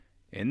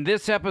In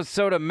this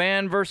episode of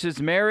Man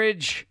vs.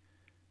 Marriage,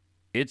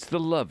 it's the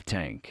love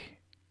tank.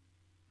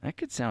 That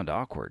could sound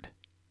awkward,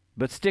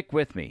 but stick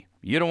with me.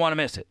 You don't want to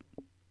miss it.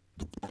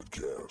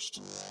 Podcast.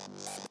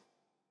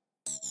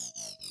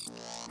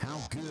 How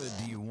good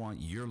do you want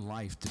your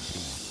life to be?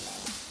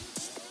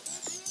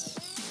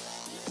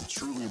 It's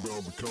truly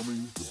about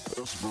becoming the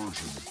best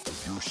version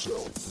of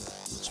yourself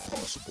that's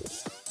possible.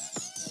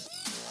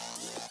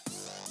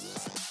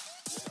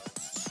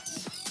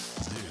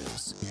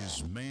 This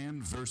is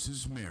Man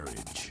vs.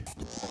 Marriage.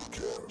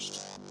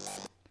 Podcast.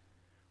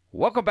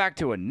 Welcome back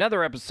to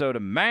another episode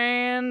of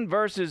Man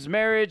vs.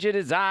 Marriage. It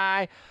is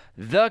I,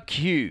 the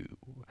Q,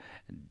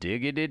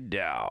 Diggity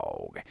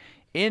Dog,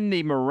 in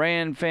the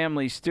Moran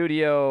family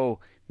studio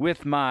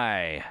with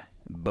my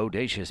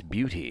bodacious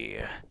beauty,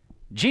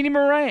 Jeannie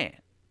Moran.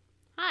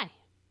 Hi,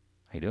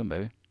 How you doing,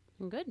 baby?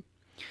 I'm good.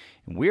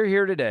 We're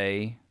here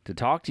today to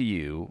talk to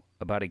you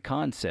about a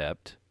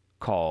concept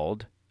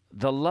called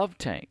the love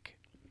tank.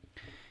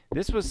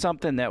 This was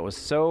something that was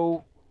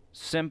so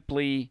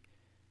simply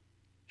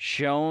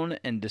shown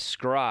and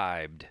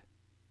described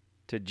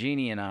to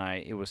Jeannie and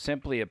I. It was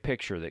simply a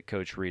picture that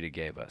Coach Rita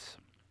gave us.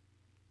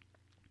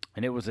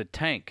 And it was a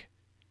tank,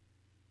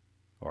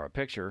 or a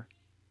picture.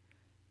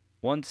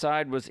 One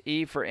side was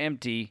E for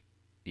empty,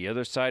 the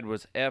other side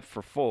was F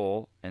for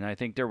full, and I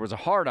think there was a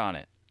heart on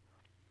it.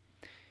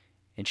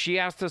 And she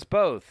asked us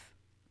both,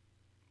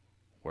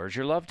 where's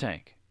your love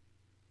tank?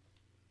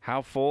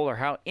 How full or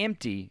how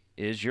empty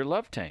is your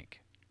love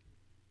tank?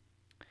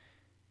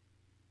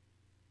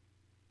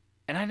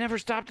 And I never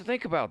stopped to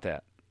think about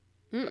that.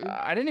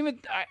 I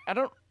don't,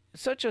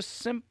 such a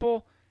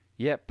simple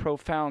yet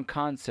profound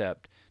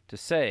concept to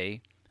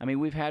say. I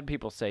mean, we've had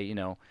people say,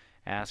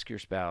 ask your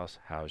spouse,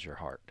 how's your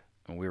heart?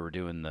 And we were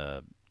doing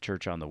the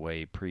Church on the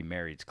Way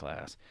pre-marriage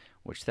class,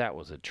 which that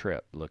was a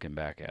trip looking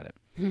back at it.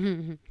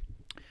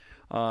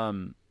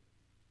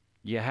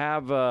 You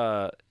have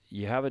a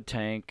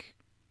tank,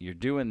 you're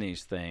doing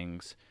these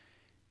things,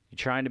 you're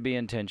trying to be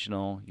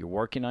intentional, you're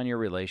working on your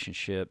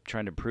relationship,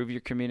 trying to improve your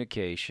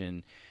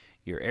communication,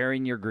 you're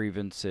airing your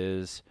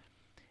grievances,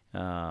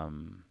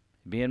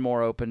 being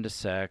more open to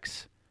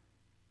sex,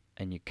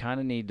 and you kind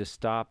of need to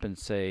stop and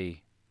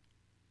say,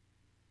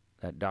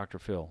 that Dr.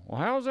 Phil, well,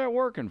 how's that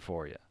working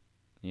for you?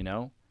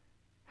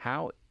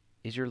 How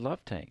is your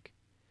love tank?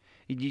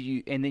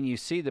 And then you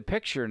see the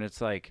picture and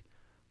it's like,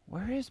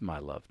 where is my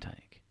love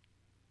tank?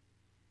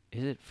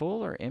 Is it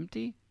full or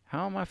empty?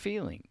 How am I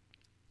feeling?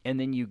 And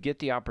then you get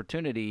the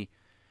opportunity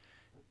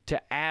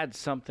to add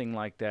something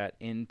like that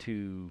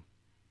into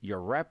your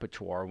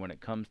repertoire when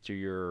it comes to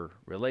your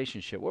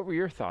relationship. What were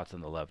your thoughts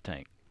on the love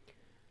tank?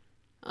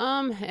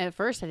 At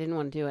first I didn't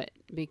want to do it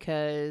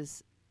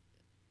because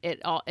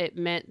it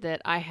meant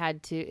that I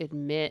had to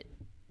admit,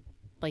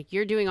 like,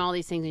 you're doing all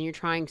these things and you're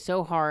trying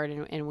so hard,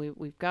 and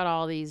we've got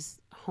all these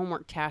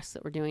homework tasks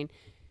that we're doing,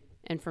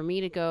 and for me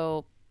to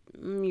go,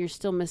 you're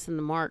still missing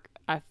the mark,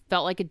 I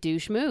felt like a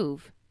douche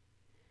move.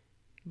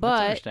 But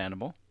That's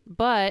understandable.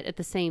 But at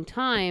the same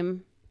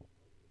time,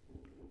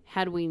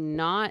 had we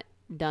not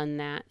done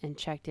that and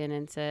checked in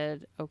and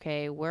said,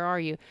 okay, where are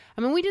you?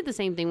 I mean, we did the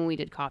same thing when we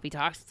did coffee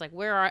talks. It's like,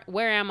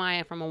 where am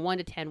I from a 1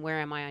 to 10? Where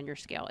am I on your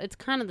scale? It's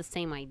kind of the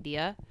same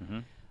idea,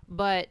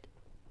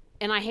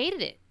 and I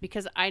hated it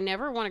because I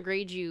never want to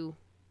grade you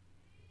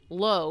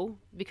low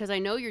because I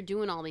know you're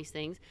doing all these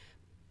things.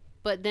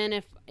 But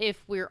then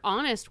if we're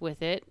honest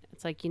with it,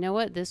 it's like, you know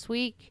what? This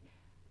week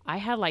I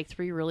had like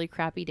 3 really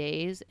crappy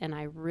days and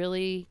I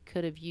really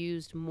could have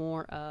used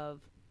more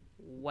of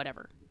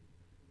whatever.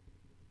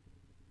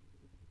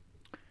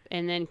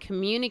 And then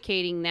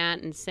communicating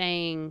that and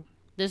saying,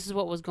 this is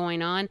what was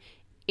going on,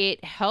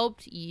 it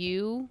helped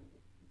you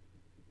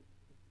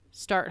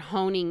start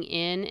honing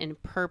in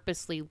and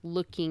purposely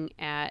looking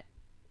at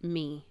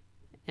me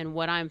and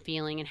what I'm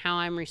feeling and how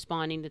I'm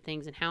responding to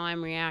things and how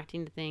I'm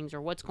reacting to things or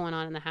what's going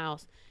on in the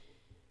house.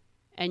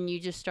 And you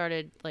just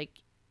started,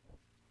 like,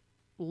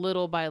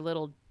 little by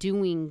little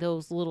doing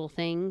those little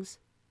things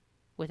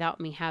without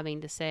me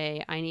having to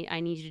say, I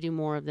need you to do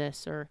more of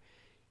this, or,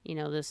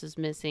 this is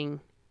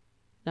missing.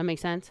 That make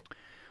sense?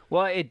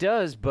 Well, it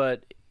does,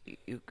 but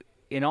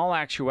in all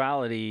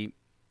actuality,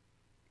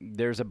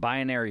 there's a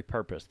binary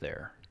purpose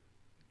there.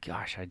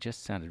 Gosh, I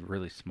just sounded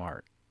really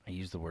smart. I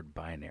used the word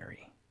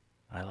binary.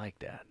 I like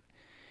that.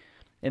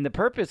 And the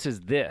purpose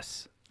is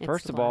this.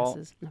 First of all,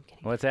 no, I'm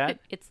kidding. What's that?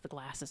 It's the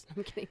glasses.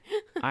 I'm kidding.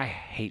 I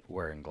hate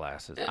wearing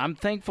glasses. I'm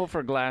thankful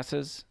for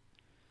glasses,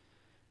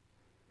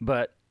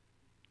 but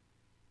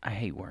I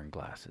hate wearing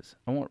glasses.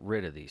 I want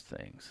rid of these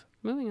things.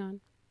 Moving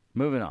on.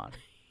 Moving on.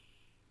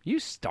 You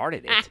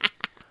started it.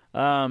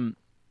 For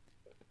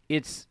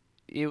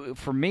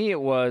me,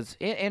 it was,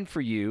 and for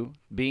you,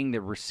 being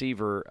the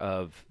receiver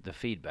of the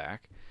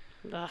feedback.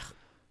 Ugh.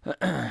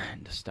 To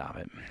stop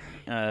it.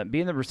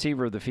 Being the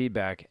receiver of the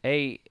feedback,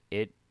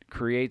 it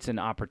creates an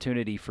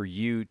opportunity for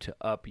you to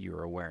up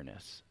your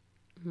awareness.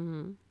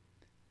 Mm-hmm.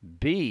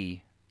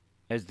 B,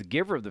 as the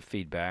giver of the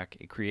feedback,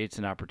 it creates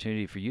an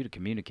opportunity for you to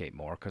communicate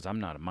more because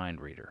I'm not a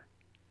mind reader.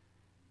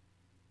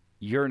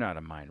 You're not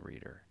a mind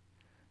reader.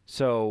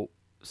 So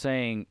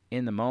saying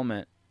in the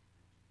moment,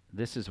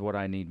 this is what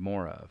I need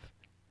more of.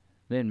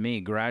 Then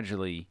me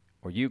gradually,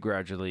 or you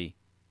gradually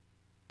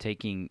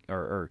taking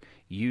or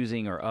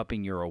using or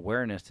upping your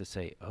awareness to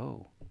say,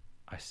 oh,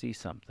 I see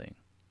something.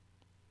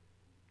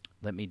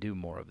 Let me do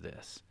more of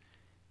this.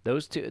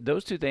 Those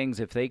two things,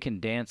 if they can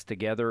dance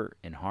together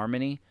in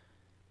harmony,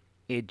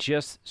 it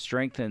just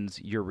strengthens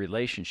your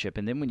relationship.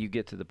 And then when you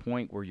get to the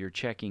point where you're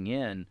checking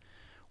in,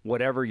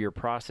 whatever your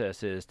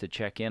process is to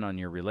check in on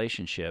your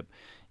relationship,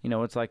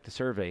 it's like the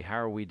survey. How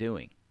are we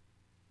doing?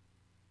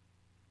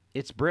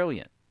 It's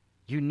brilliant.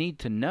 You need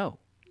to know.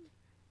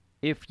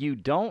 If you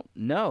don't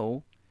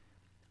know,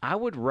 I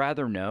would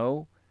rather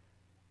know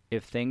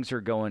if things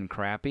are going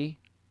crappy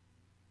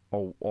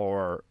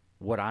or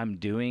what I'm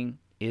doing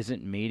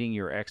isn't meeting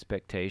your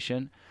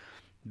expectation,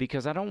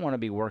 because I don't want to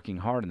be working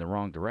hard in the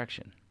wrong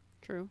direction.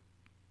 True.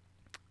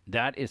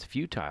 That is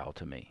futile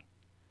to me.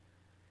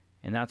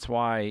 And that's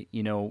why,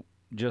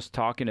 just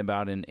talking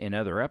about in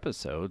other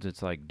episodes,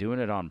 it's like doing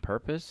it on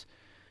purpose.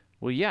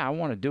 Well, yeah, I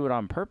want to do it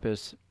on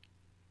purpose,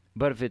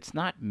 but if it's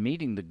not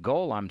meeting the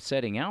goal I'm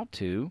setting out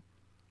to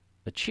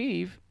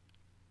achieve,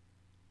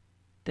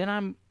 then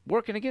I'm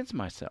working against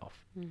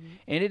myself. Mm-hmm.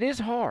 And it is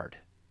hard.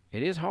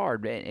 It is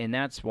hard. And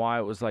that's why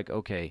it was like,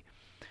 okay,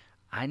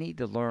 I need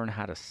to learn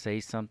how to say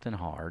something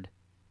hard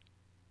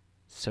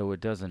so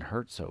it doesn't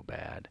hurt so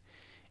bad.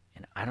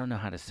 And I don't know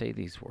how to say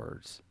these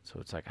words. So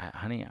it's like,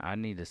 honey, I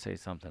need to say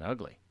something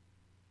ugly.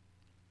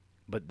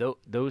 But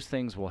those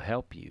things will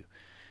help you.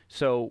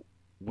 So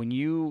when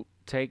you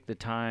take the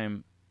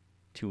time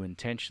to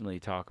intentionally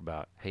talk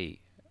about, hey,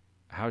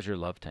 how's your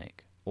love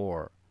tank?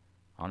 Or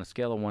on a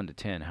scale of 1 to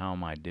 10, how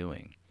am I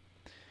doing?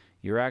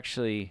 You're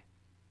actually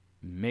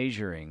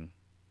measuring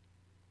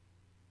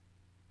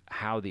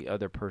how the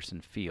other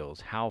person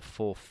feels, how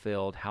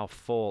fulfilled, how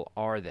full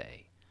are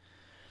they.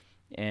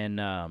 And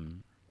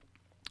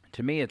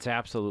to me, it's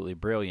absolutely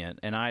brilliant.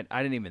 And I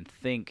didn't even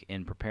think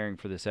in preparing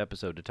for this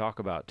episode to talk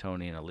about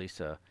Tony and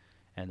Elisa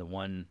and the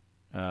One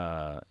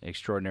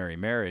Extraordinary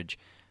Marriage.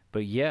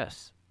 But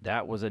yes,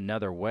 that was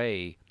another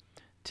way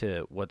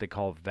to what they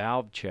call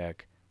valve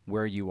check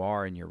where you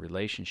are in your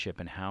relationship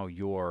and how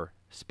your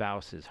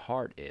spouse's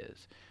heart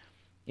is.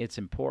 It's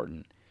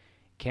important.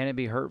 Can it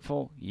be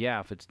hurtful? Yeah,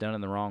 if it's done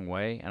in the wrong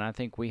way. And I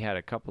think we had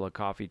a couple of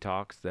coffee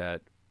talks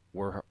that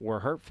were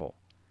hurtful.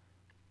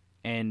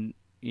 And,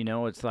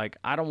 it's like,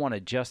 I don't want to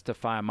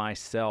justify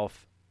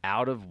myself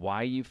out of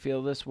why you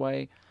feel this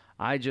way.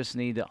 I just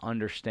need to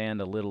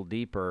understand a little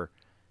deeper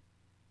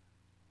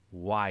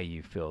why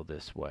you feel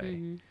this way.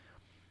 Mm-hmm.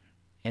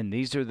 And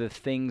these are the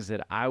things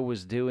that I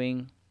was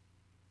doing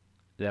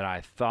that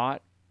I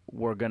thought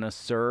were going to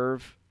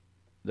serve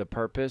the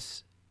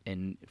purpose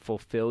and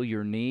fulfill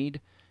your need,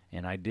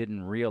 and I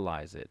didn't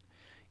realize it.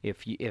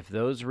 If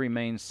those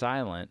remain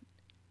silent,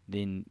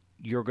 then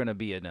you're going to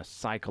be in a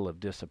cycle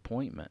of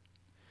disappointment.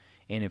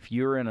 And if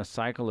you're in a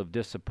cycle of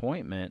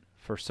disappointment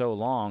for so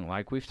long,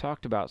 like we've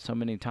talked about so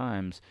many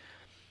times,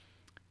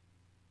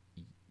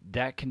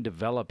 that can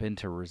develop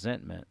into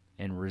resentment.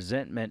 And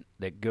resentment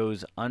that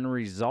goes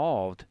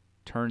unresolved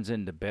turns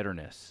into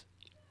bitterness.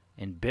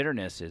 And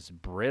bitterness is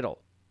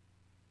brittle.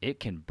 It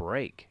can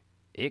break.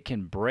 It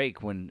can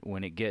break when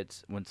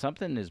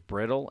something is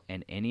brittle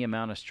and any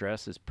amount of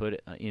stress is put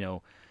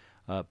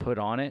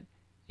on it,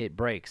 it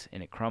breaks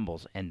and it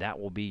crumbles, and that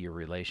will be your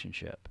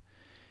relationship.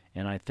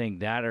 And I think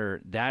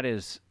that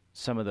is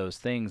some of those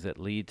things that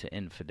lead to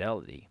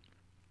infidelity.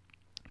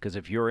 Because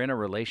if you're in a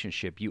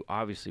relationship, you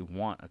obviously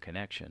want a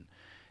connection.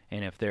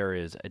 And if there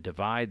is a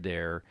divide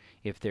there,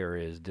 if there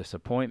is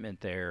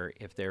disappointment there,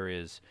 if there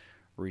is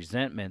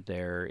resentment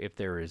there, if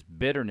there is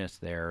bitterness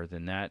there,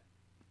 then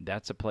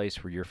that's a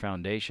place where your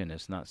foundation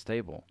is not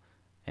stable.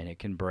 And it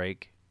can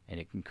break, and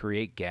it can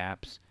create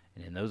gaps.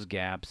 And in those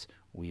gaps,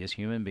 we as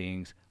human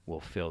beings will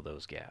fill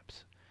those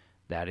gaps.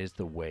 That is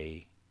the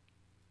way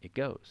it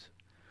goes.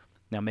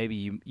 Now,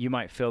 maybe you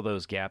might fill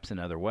those gaps in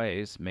other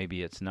ways.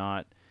 Maybe it's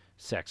not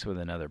sex with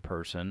another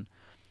person.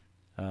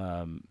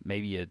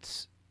 Maybe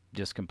it's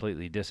just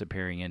completely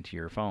disappearing into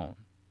your phone.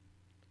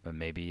 But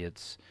maybe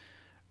it's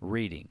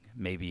reading.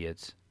 Maybe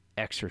it's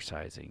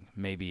exercising.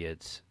 Maybe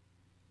it's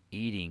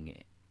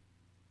eating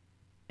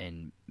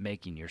and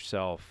making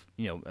yourself,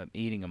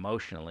 eating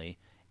emotionally,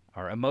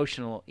 or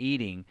emotional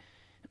eating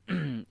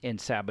and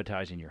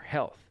sabotaging your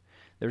health.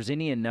 There's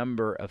any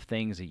number of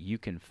things that you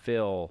can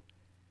fill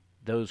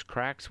those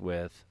cracks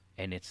with,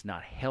 and it's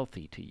not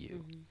healthy to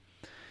you. Mm-hmm.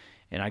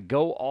 And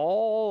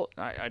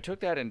I took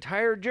that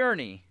entire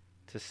journey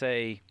to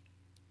say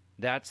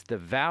that's the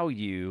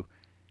value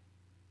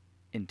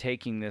in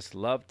taking this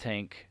love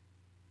tank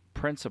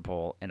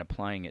principle and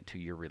applying it to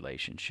your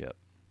relationship.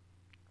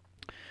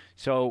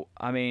 So,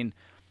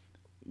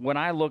 when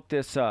I looked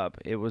this up,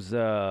 it was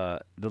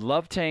the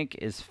love tank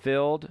is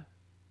filled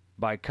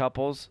by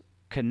couples'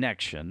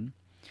 connection.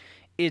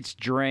 It's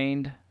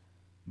drained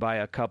by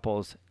a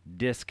couple's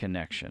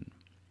disconnection.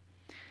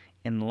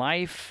 In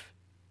life,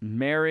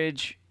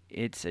 marriage,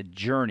 it's a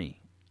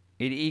journey.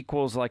 It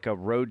equals like a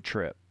road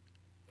trip.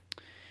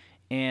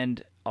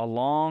 And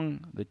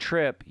along the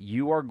trip,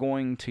 you are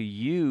going to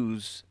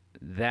use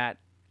that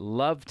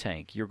love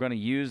tank. You're going to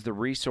use the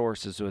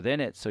resources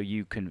within it, so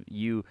you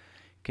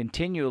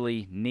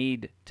continually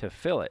need to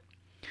fill it.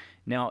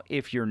 Now,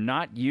 if you're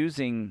not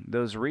using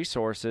those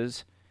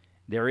resources,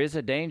 there is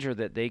a danger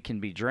that they can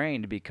be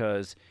drained,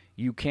 because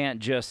you can't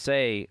just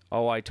say,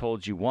 "Oh, I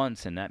told you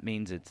once," and that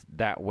means it's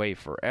that way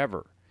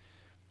forever.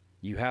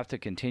 You have to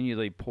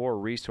continually pour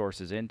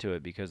resources into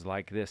it, because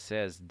like this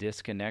says,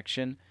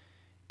 disconnection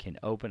can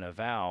open a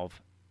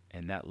valve,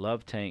 and that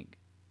love tank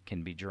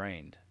can be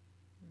drained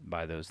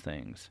by those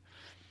things.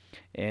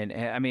 And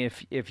I mean,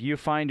 if you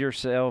find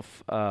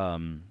yourself,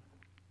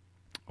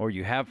 or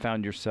you have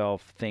found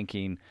yourself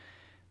thinking,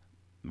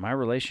 my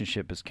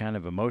relationship is kind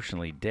of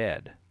emotionally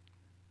dead,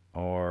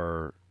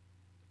 or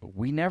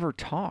we never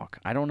talk,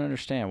 I don't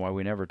understand why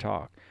we never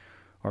talk,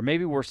 or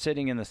maybe we're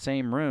sitting in the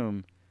same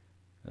room,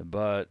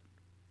 but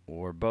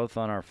we're both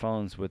on our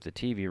phones with the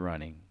TV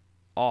running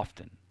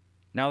often.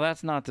 Now,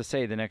 that's not to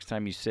say the next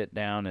time you sit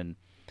down and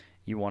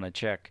you want to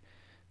check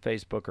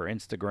Facebook or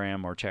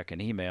Instagram or check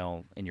an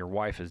email and your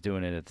wife is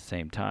doing it at the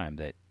same time,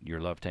 that your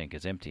love tank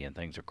is empty and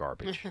things are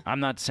garbage. I'm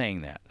not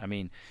saying that. I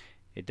mean,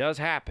 it does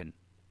happen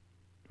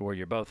where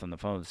you're both on the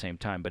phone at the same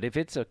time. But if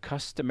it's a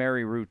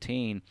customary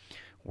routine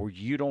where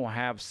you don't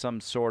have some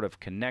sort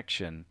of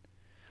connection,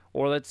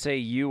 or let's say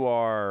you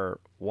are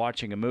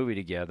watching a movie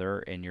together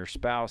and your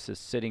spouse is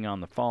sitting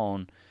on the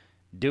phone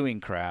doing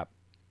crap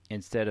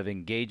instead of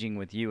engaging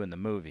with you in the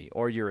movie,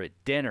 or you're at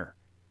dinner,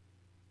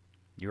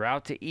 you're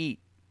out to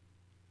eat.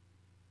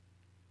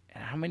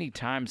 And how many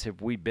times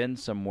have we been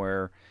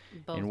somewhere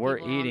and we're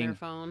eating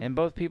and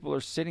both people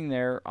are sitting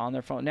there on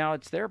their phone? Now,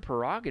 it's their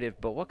prerogative,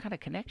 but what kind of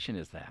connection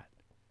is that?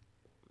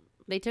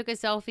 They took a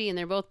selfie and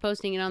they're both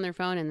posting it on their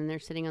phone, and then they're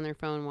sitting on their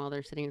phone while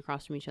they're sitting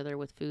across from each other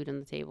with food on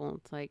the table.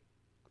 It's like,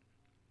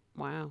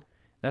 wow.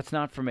 That's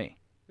not for me.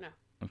 No.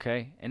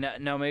 Okay? And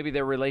now maybe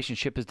their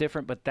relationship is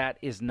different, but that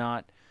is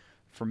not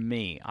for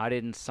me. I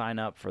didn't sign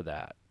up for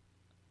that.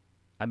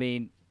 I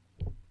mean,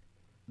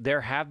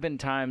 there have been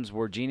times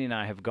where Jeannie and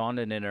I have gone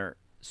to dinner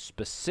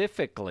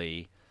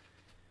specifically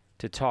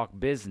to talk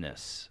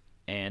business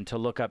and to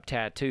look up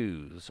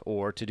tattoos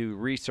or to do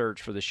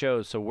research for the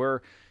shows. So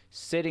we're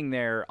sitting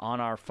there on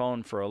our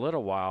phone for a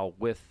little while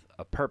with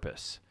a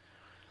purpose.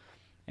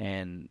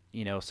 And,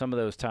 you know, some of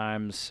those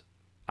times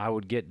I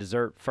would get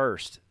dessert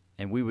first,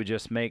 and we would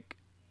just make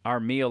our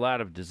meal out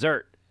of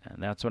dessert.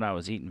 And that's when I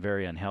was eating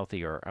very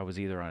unhealthy, or I was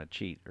either on a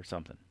cheat or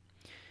something.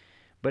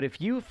 But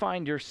if you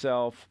find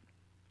yourself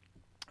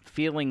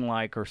feeling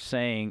like or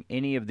saying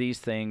any of these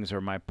things, or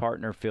my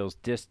partner feels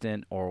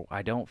distant, or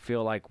I don't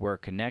feel like we're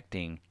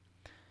connecting,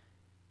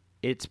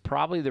 it's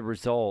probably the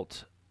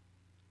result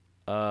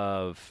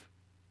of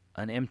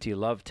an empty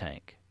love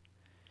tank.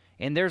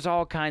 And there's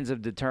all kinds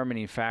of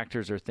determining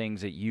factors or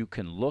things that you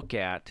can look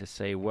at to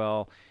say,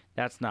 well,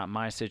 that's not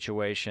my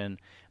situation.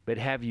 But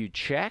have you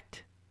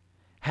checked?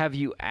 Have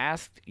you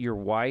asked your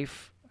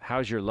wife,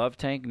 how's your love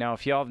tank? Now,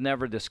 if y'all have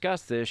never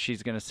discussed this,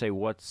 she's going to say,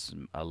 what's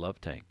a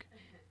love tank?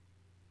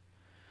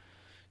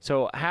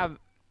 So have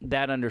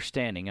that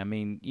understanding. I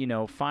mean, you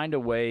know, find a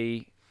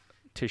way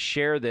to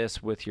share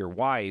this with your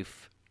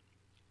wife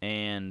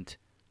and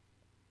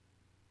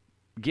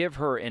give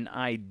her an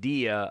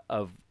idea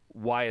of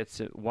why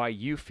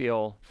you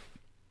feel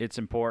it's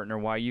important, or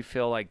why you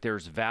feel like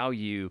there's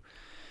value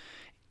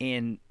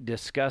in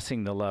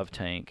discussing the love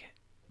tank.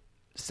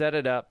 Set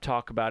it up,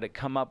 talk about it,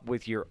 come up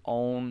with your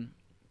own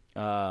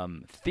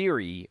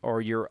theory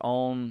or your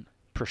own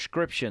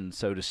prescription,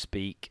 so to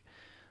speak.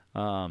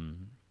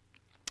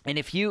 And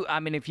if you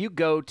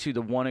go to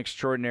the One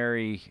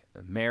Extraordinary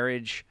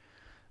Marriage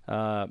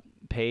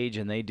page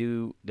and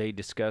they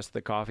discuss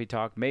the coffee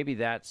talk, maybe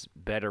that's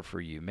better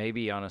for you.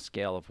 Maybe on a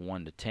scale of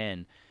 1 to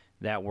 10,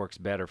 that works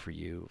better for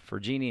you. For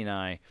Jeannie and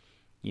I,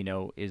 you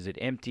know, is it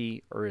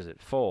empty or is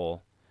it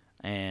full?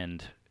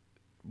 And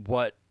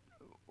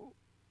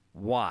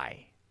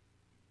why?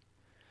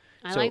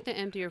 I like the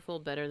empty or full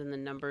better than the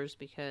numbers,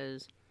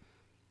 because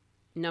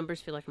numbers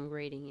feel like I'm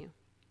grading you.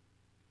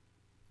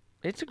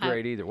 It's a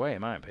grade either way,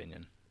 in my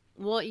opinion.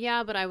 Well,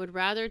 yeah, but I would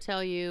rather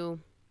tell you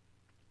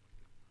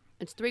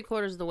it's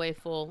 3/4 of the way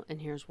full,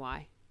 and here's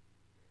why,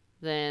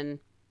 then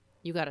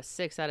you got a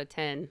 6 out of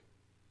 10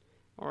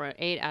 or an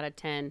 8 out of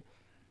 10.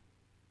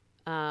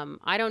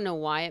 I don't know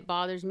why it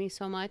bothers me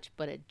so much,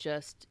 but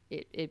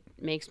it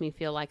makes me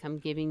feel like I'm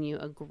giving you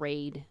a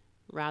grade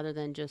rather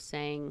than just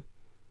saying,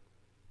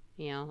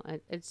 you know,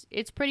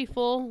 it's pretty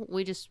full.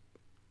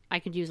 I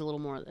could use a little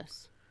more of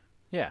this.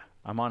 Yeah,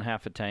 I'm on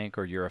half a tank,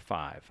 or you're a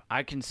 5.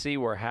 I can see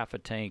where half a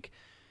tank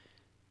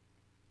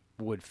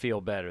would feel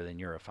better than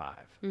you're a 5.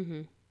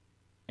 Mm-hmm.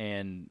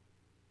 And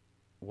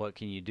what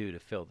can you do to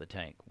fill the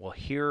tank? Well,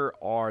 here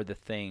are the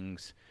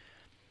things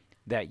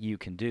that you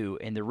can do.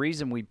 And the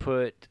reason we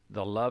put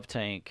the love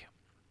tank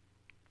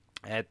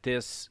at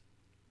this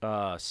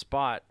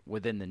spot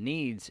within the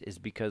needs is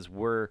because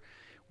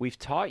we've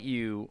taught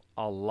you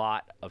a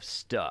lot of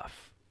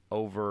stuff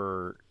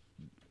over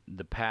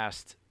the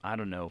past,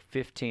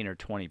 15 or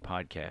 20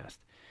 podcasts.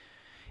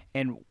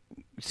 And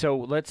so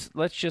let's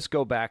just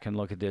go back and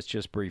look at this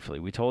just briefly.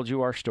 We told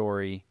you our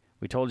story.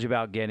 We told you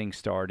about getting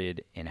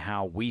started and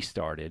how we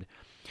started.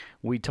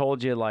 We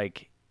told you,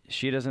 like,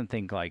 she doesn't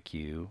think like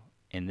you,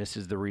 and this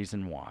is the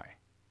reason why.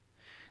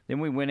 Then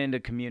we went into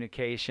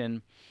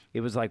communication.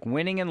 It was like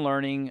winning and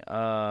learning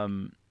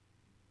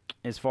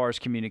as far as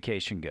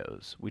communication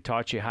goes. We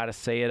taught you how to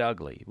say it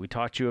ugly. We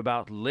taught you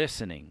about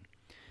listening.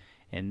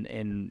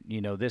 And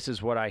you know, this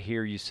is what I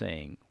hear you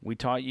saying. We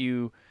taught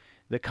you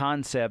the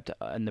concept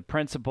and the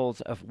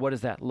principles of what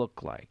does that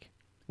look like.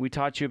 We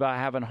taught you about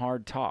having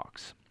hard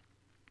talks.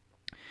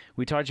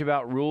 We taught you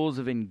about rules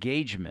of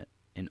engagement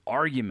and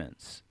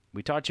arguments.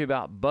 We taught you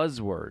about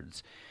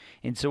buzzwords.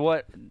 And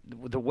so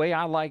the way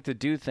I like to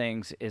do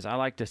things is I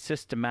like to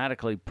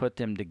systematically put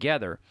them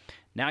together.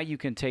 Now you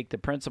can take the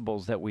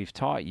principles that we've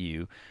taught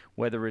you,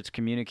 whether it's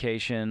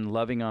communication,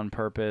 loving on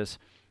purpose,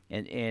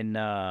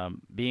 and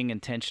being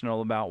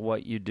intentional about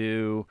what you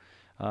do,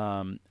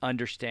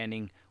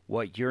 understanding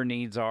what your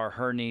needs are,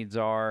 her needs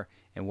are,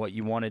 and what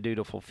you want to do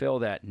to fulfill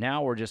that.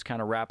 Now we're just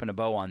kind of wrapping a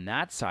bow on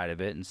that side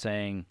of it and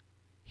saying,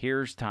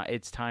 here's time.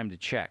 It's time to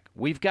check.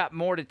 We've got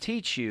more to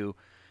teach you,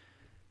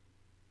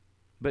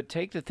 but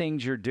take the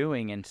things you're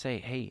doing and say,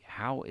 hey,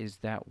 how is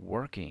that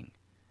working?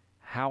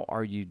 How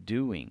are you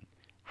doing?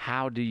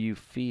 How do you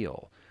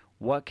feel?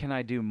 What can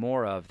I do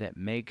more of that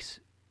makes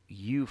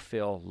you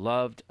feel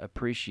loved,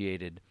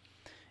 appreciated,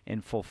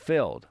 and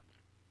fulfilled?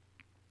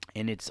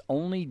 And it's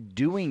only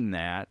doing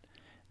that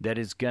that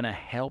is going to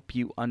help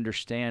you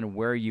understand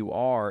where you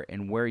are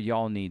and where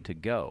y'all need to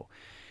go.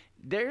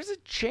 There's a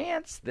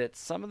chance that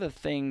some of the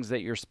things that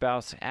your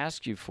spouse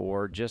asks you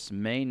for just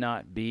may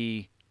not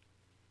be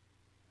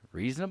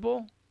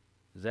reasonable.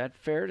 Is that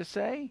fair to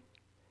say?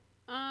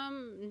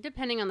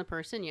 Depending on the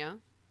person, yeah.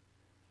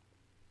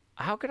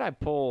 How could I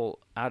pull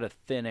out of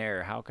thin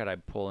air? How could I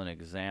pull an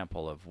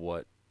example of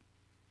what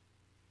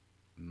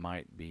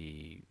might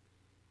be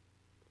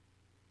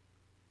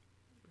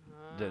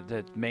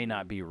that may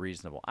not be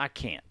reasonable? I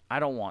can't. I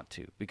don't want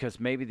to, because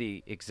maybe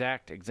the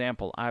exact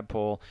example I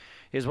pull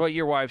is what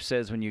your wife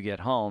says when you get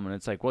home, and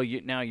it's like, well,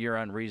 now you're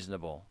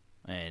unreasonable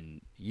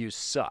and you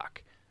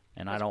suck,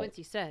 and That's I don't.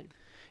 Quincy said.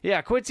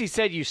 Yeah, Quincy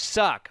said you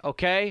suck.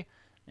 Okay,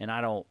 and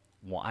I don't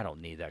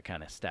need that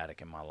kind of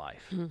static in my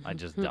life. I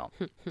just don't.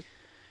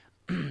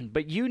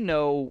 But you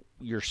know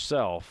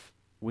yourself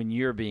when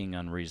you're being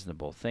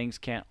unreasonable. Things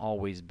can't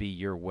always be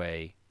your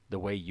way, the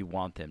way you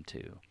want them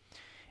to.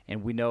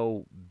 And we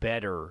know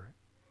better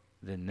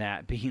than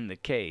that being the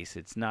case.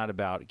 It's not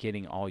about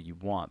getting all you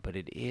want, but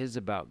it is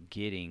about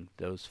getting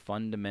those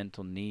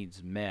fundamental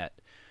needs met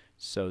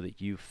so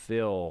that you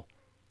feel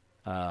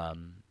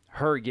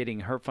her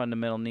getting her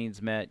fundamental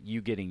needs met,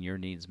 you getting your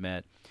needs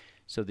met,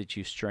 so that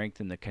you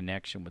strengthen the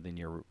connection within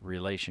your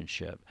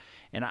relationship.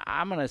 And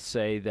I'm going to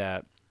say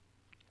that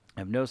I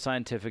have no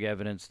scientific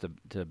evidence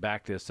to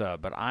back this up,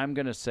 but I'm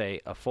going to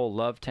say a full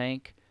love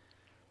tank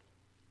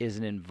is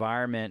an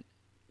environment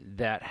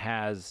that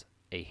has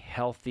a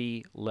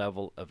healthy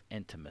level of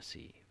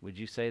intimacy. Would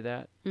you say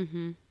that?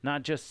 Mm-hmm.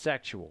 Not just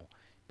sexual,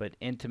 but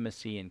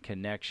intimacy and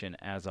connection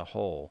as a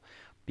whole.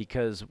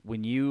 Because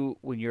when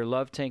your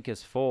love tank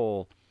is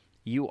full,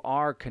 you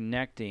are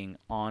connecting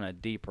on a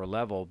deeper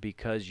level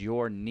because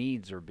your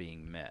needs are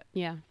being met.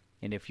 Yeah.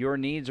 And if your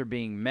needs are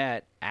being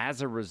met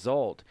as a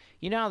result,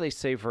 you know how they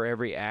say for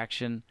every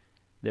action,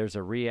 there's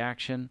a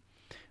reaction?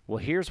 Well,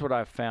 here's what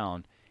I've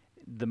found.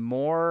 The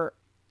more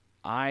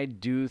I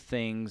do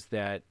things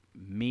that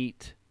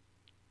meet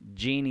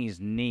Jeannie's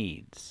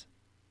needs,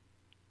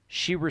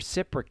 she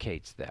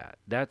reciprocates that.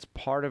 That's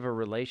part of a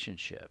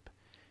relationship.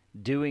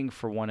 Doing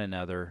for one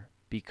another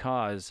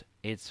because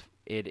it's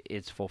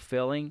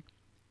fulfilling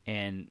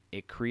and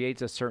it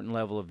creates a certain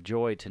level of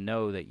joy to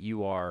know that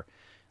you are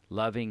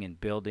loving and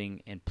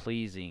building and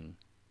pleasing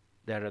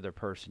that other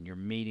person. You're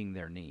meeting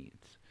their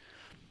needs.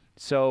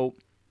 So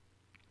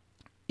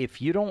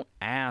if you don't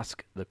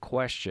ask the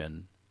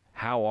question,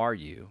 how are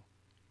you?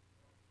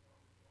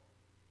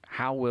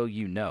 How will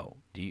you know?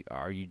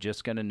 Are you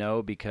just going to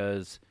know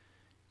because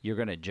you're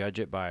going to judge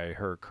it by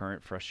her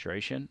current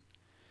frustration?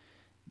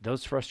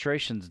 Those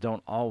frustrations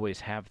don't always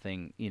have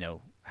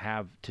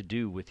to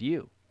do with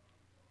you.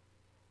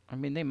 I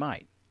mean, they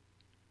might.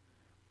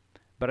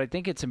 But I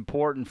think it's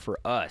important for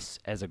us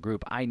as a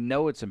group. I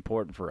know it's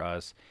important for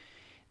us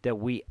that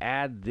we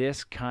add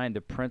this kind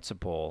of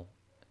principle,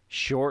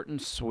 short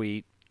and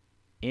sweet,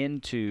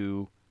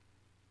 into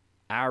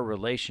our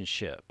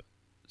relationship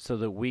so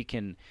that we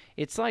can.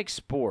 It's like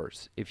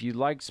sports. If you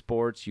like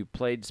sports, you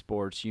played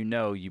sports,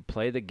 you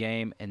play the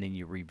game and then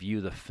you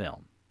review the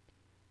film.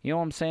 You know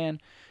what I'm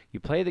saying? You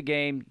play the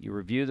game, you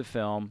review the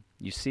film,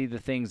 you see the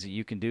things that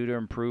you can do to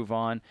improve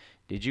on.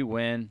 Did you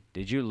win?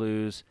 Did you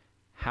lose?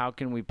 How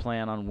can we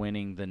plan on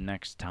winning the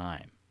next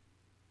time?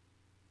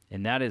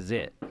 And that is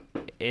it.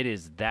 It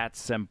is that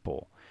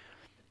simple.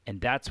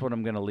 And that's what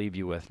I'm going to leave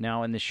you with.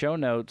 Now, in the show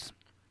notes,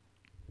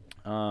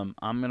 I'm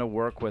going to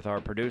work with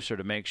our producer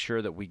to make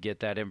sure that we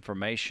get that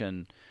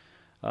information.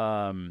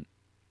 Maybe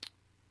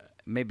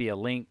a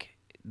link.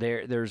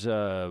 There's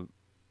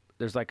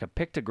there's like a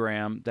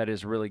pictogram that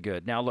is really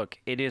good. Now, look,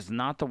 it is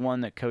not the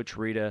one that Coach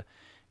Rita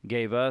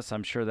gave us.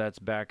 I'm sure that's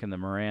back in the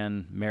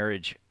Moran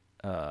marriage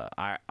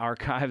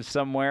archive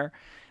somewhere,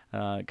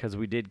 because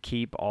we did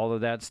keep all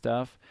of that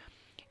stuff.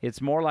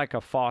 It's more like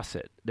a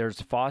faucet.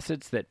 There's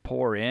faucets that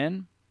pour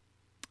in,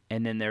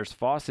 and then there's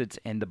faucets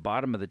in the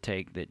bottom of the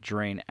tank that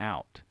drain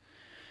out.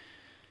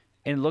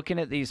 And looking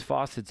at these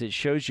faucets, it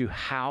shows you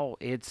how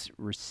it's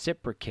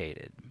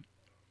reciprocated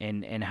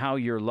and how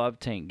your love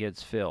tank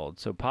gets filled.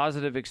 So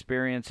positive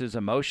experiences,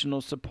 emotional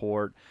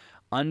support,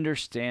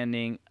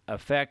 understanding,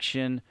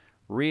 affection,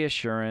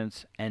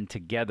 reassurance, and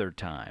together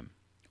time.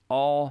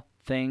 All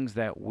things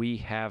that we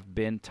have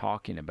been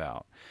talking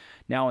about.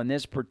 Now, in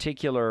this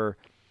particular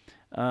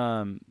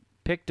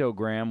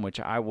pictogram, which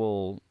I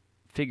will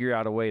figure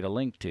out a way to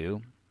link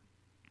to,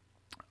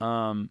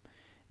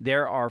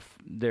 there are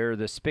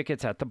the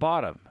spigots at the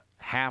bottom.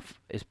 Half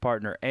is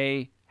partner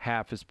A,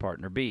 half is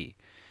partner B.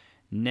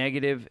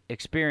 Negative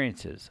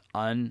experiences,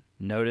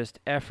 unnoticed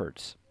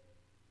efforts.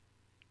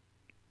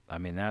 I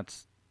mean,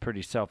 that's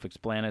pretty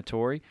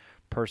self-explanatory.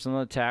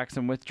 Personal attacks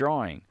and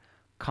withdrawing.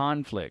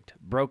 Conflict,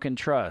 broken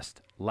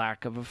trust,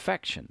 lack of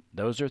affection.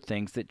 Those are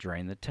things that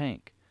drain the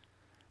tank.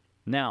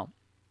 Now,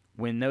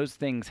 when those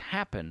things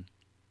happen,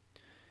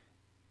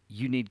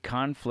 you need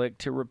conflict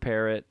to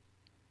repair it.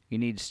 You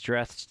need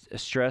stress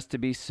to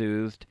be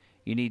soothed.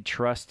 You need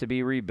trust to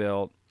be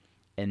rebuilt.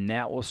 And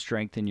that will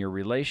strengthen your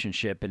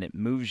relationship, and it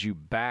moves you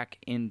back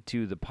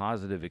into the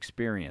positive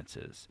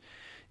experiences.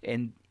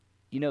 And,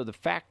 you know, the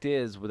fact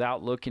is,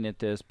 without looking at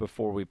this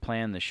before we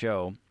planned the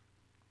show,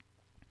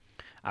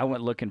 I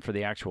went looking for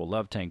the actual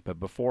love tank,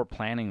 but before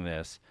planning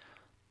this,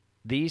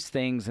 these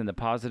things in the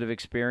positive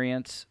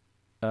experience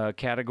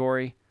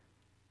category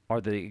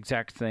are the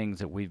exact things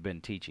that we've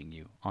been teaching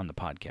you on the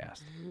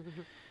podcast.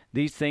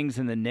 These things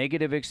in the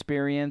negative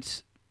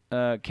experience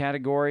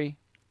category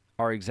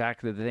are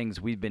exactly the things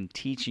we've been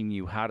teaching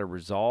you how to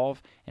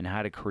resolve and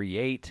how to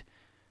create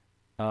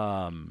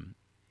a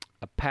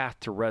path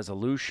to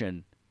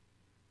resolution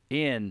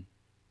in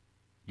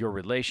your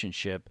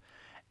relationship,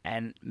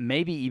 and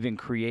maybe even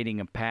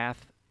creating a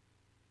path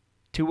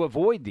to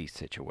avoid these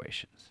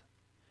situations.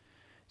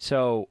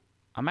 So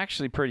I'm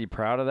actually pretty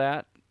proud of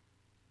that.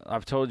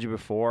 I've told you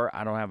before,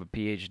 I don't have a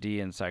PhD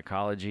in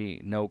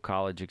psychology, no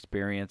college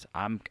experience.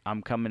 I'm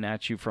coming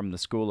at you from the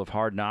school of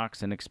hard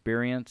knocks and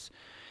experience.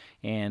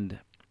 And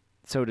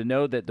so to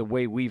know that the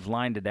way we've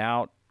lined it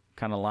out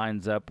kind of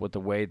lines up with the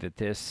way that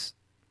this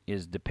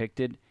is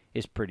depicted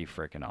is pretty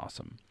freaking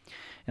awesome.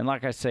 And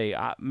like I say,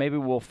 maybe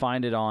we'll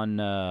find it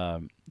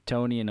on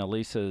Tony and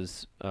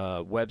Elisa's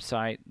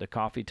website, The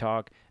Coffee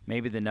Talk.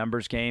 Maybe the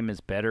numbers game is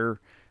better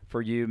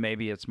for you.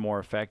 Maybe it's more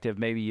effective.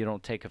 Maybe you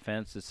don't take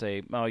offense to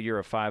say, oh, you're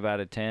a 5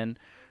 out of 10.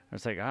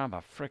 It's like, I'm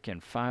a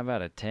freaking 5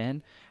 out of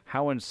 10?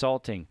 How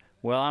insulting.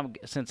 Well,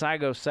 since I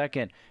go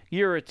second,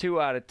 you're a 2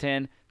 out of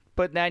 10.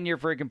 Put that in your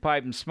freaking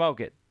pipe and smoke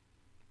it.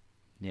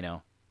 You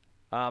know,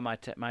 my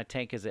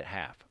tank is at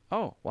half.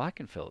 Oh, well, I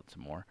can fill it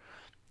some more.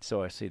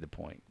 So I see the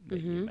point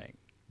that you make.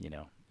 You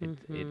know,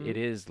 it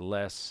is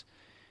less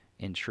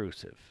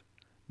intrusive.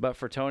 But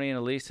for Tony and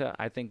Elisa,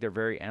 I think they're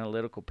very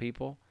analytical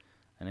people.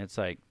 And it's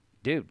like,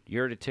 dude,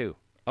 you're at a 2.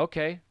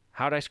 Okay,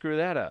 how'd I screw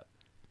that up?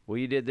 Well,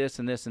 you did this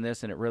and this and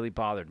this, and it really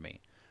bothered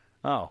me.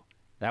 Oh,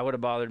 that would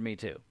have bothered me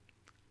too.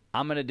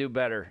 I'm going to do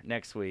better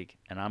next week,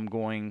 and I'm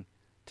going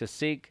to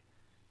seek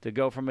to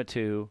go from a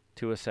 2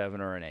 to a 7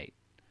 or an 8.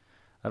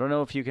 I don't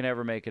know if you can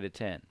ever make it a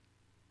 10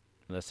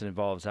 unless it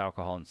involves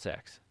alcohol and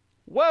sex.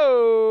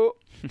 Whoa!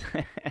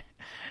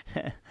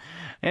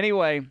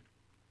 Anyway,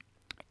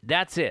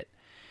 that's it.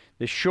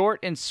 The short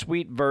and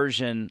sweet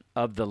version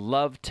of the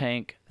love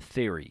tank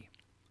theory.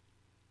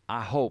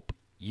 I hope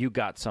you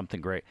got something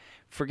great.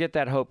 Forget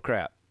that hope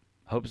crap.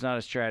 Hope's not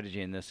a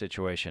strategy in this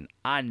situation.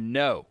 I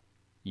know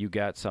you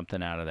got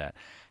something out of that.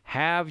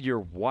 Have your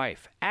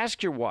wife,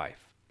 ask your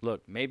wife.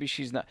 Look, maybe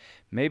she's not,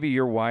 maybe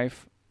your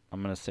wife,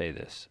 I'm going to say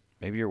this.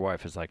 Maybe your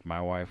wife is like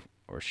my wife,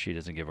 or she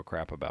doesn't give a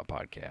crap about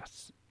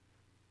podcasts.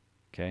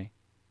 Okay?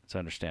 It's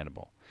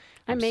understandable.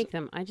 I make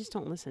them. I just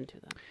don't listen to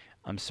them.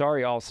 I'm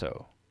sorry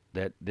also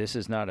that this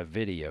is not a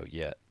video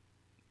yet,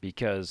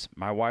 because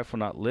my wife will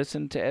not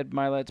listen to Ed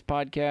Milet's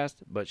podcast,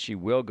 but she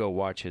will go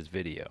watch his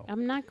video.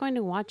 I'm not going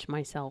to watch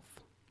myself.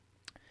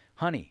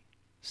 Honey,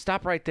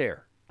 stop right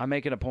there. I'm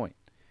making a point.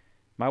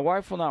 My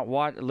wife will not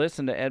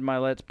listen to Ed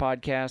Milet's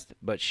podcast,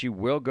 but she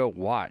will go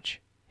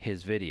watch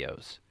his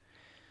videos.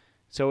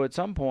 So at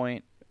some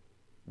point,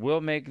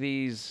 we'll make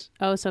these...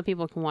 Oh, so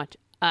people can watch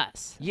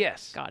us.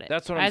 Yes. Got it.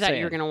 That's what I'm saying. I thought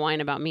you were going to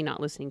whine about me not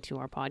listening to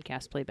our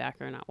podcast playback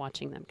or not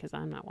watching them, because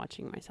I'm not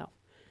watching myself.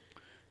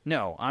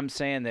 No, I'm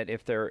saying that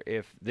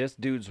if this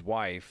dude's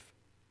wife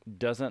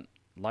doesn't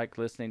like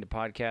listening to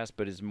podcasts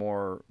but is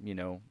more,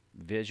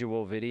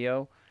 visual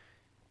video,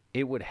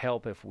 it would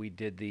help if we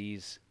did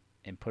these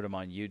and put them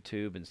on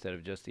YouTube instead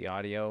of just the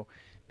audio,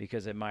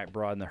 because it might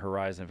broaden the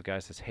horizon if a guy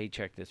says, hey,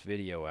 check this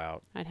video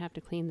out. I'd have to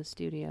clean the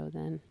studio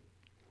then.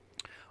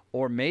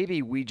 Or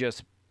maybe we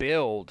just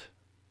build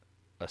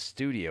a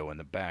studio in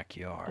the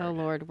backyard. Oh,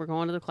 Lord. We're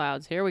going to the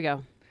clouds. Here we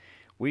go.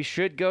 We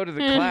should go to the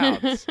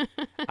clouds.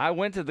 I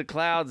went to the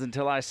clouds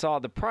until I saw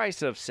the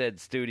price of said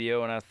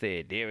studio, and I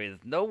said, there is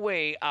no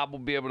way I will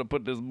be able to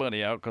put this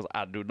money out because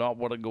I do not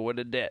want to go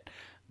into debt.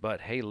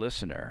 But, hey,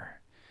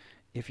 listener,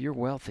 if you're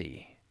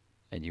wealthy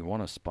and you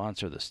want to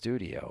sponsor the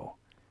studio,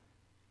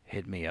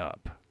 hit me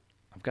up.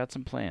 I've got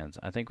some plans.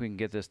 I think we can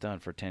get this done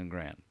for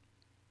 $10,000.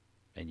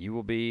 And you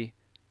will be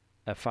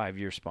a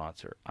 5-year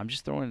sponsor. I'm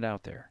just throwing it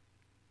out there.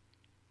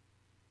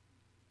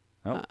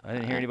 Oh, I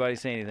didn't hear anybody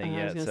say anything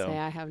yet. I was going to say,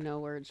 I have no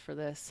words for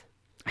this.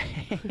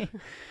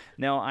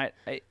 No,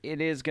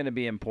 it is going to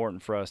be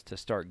important for us to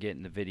start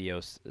getting the video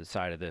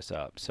side of this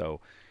up.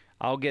 So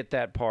I'll get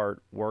that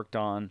part worked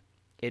on.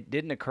 It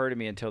didn't occur to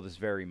me until this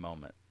very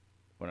moment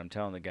when I'm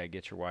telling the guy,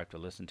 get your wife to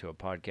listen to a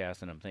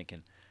podcast, and I'm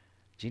thinking,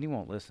 Jeannie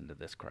won't listen to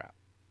this crap,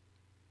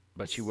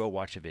 but she will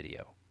watch a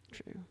video.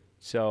 True.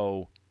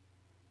 So,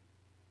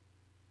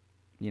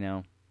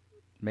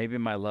 maybe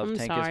my love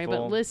tank is full. I'm sorry,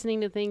 but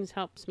listening to things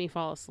helps me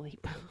fall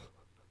asleep.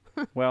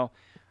 Well,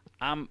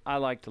 I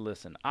like to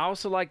listen. I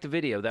also like the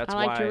video. That's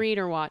why I like to read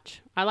or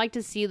watch. I like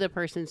to see the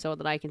person so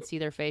that I can see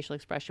their facial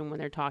expression when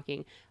they're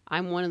talking.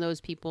 I'm one of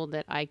those people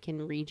that I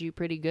can read you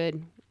pretty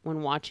good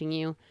when watching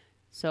you.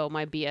 So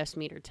my BS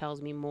meter tells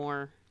me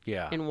more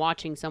in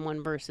watching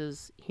someone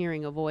versus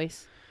hearing a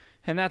voice.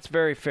 And that's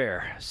very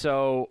fair.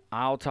 So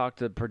I'll talk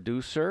to the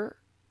producer,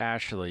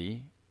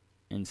 Ashley,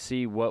 and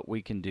see what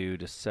we can do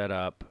to set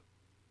up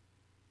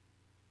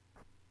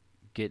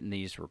getting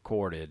these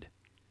recorded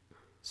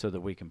so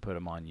that we can put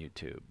them on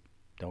YouTube.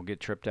 Don't get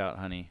tripped out,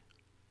 honey.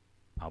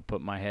 I'll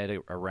put my head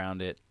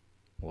around it.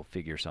 We'll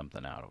figure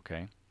something out,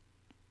 okay?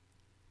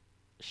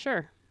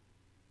 Sure.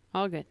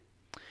 All good.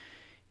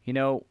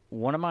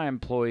 One of my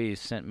employees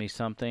sent me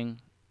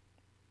something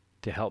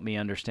to help me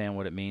understand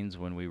what it means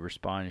when we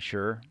respond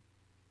sure.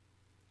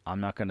 I'm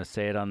not going to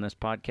say it on this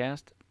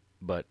podcast,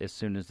 but as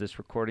soon as this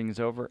recording is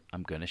over,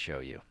 I'm going to show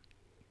you.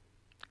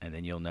 And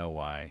then you'll know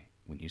why,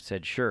 when you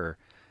said sure,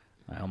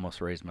 I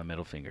almost raised my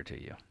middle finger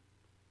to you.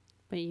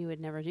 But you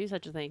would never do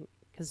such a thing,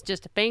 because it's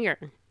just a finger,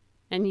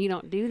 and you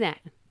don't do that.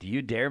 Do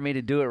you dare me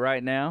to do it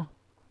right now?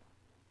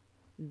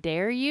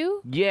 Dare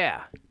you?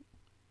 Yeah.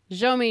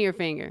 Show me your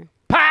finger.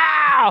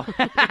 Pow!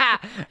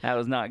 That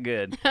was not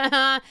good.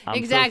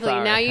 Exactly.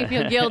 So now you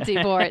feel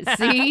guilty for it.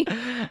 See?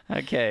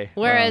 Okay.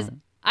 Whereas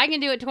I can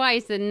do it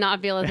twice and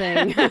not feel a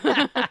thing.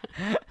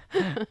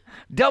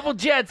 Double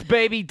jets,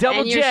 baby.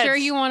 Double jets. And you're sure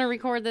you want to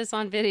record this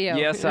on video?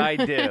 Yes, I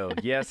do.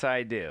 Yes,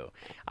 I do.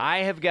 I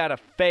have got a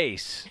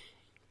face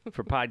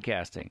for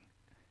podcasting.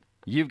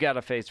 You've got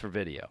a face for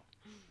video.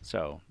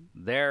 So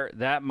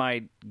that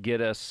might get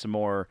us some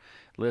more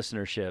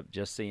listenership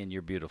just seeing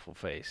your beautiful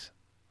face.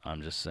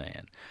 I'm just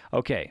saying.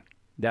 Okay,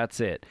 that's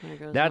it. There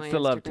goes that's my the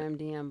love. Instagram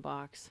DM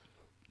box.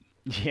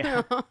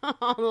 Yeah.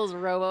 All those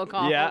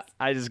robocalls. Yeah,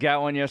 I just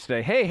got one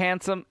yesterday. Hey,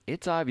 handsome,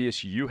 it's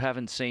obvious you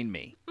haven't seen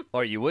me,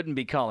 or you wouldn't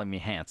be calling me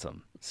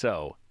handsome.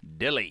 So,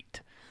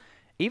 delete.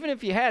 Even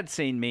if you had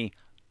seen me,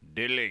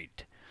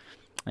 delete.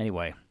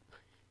 Anyway,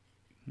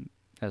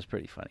 that's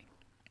pretty funny.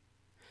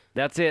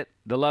 That's it,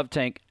 the love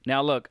tank.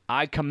 Now, look,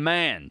 I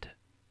command.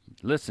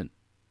 Listen,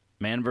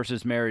 Man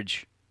versus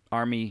Marriage,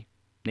 Army,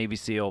 Navy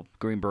SEAL,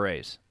 Green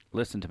Berets.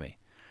 Listen to me.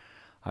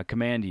 I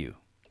command you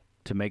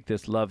to make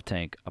this love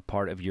tank a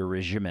part of your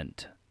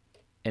regiment.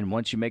 And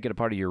once you make it a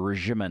part of your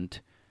regiment,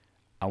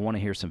 I want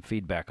to hear some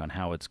feedback on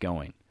how it's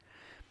going.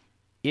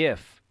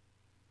 If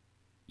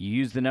you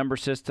use the number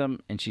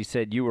system and she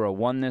said you were a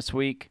 1 this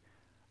week,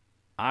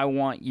 I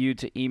want you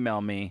to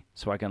email me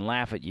so I can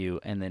laugh at you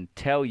and then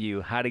tell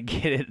you how to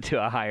get it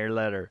to a higher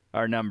letter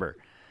or number.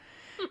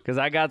 Because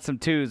I got some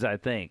 2s, I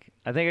think.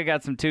 I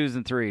got some 2s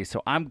and 3s.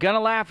 So I'm going to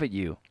laugh at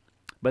you.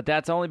 But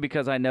that's only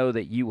because I know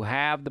that you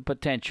have the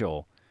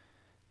potential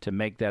to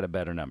make that a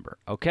better number.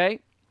 Okay?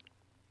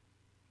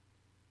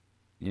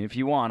 And if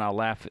you want, I'll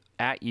laugh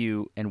at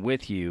you and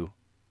with you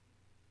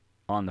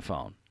on the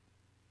phone.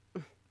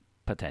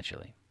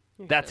 Potentially.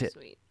 You're That's so it.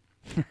 Sweet.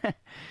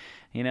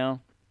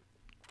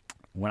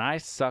 When I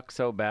suck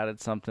so bad at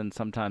something,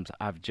 sometimes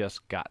I've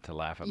just got to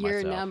laugh at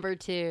myself. You're number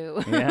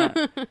 2.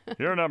 Yeah.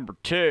 You're number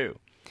 2.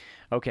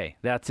 Okay,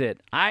 that's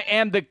it. I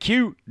am the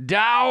cute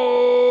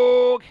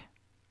dog.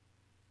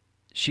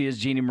 She is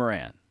Jeannie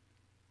Moran.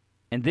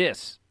 And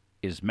this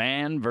is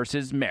Man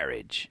versus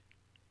Marriage.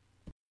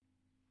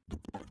 The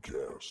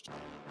podcast.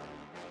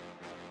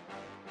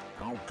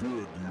 How good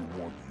do you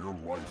want your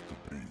life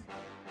to be?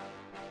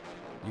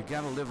 You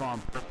gotta live on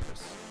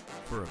purpose,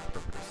 for a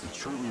purpose. It's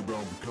truly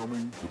about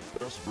becoming the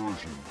best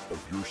version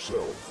of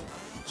yourself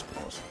that's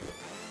possible.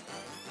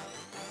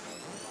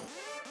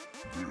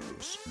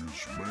 This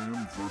is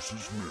Man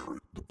vs.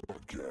 Marriage, the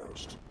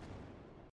podcast.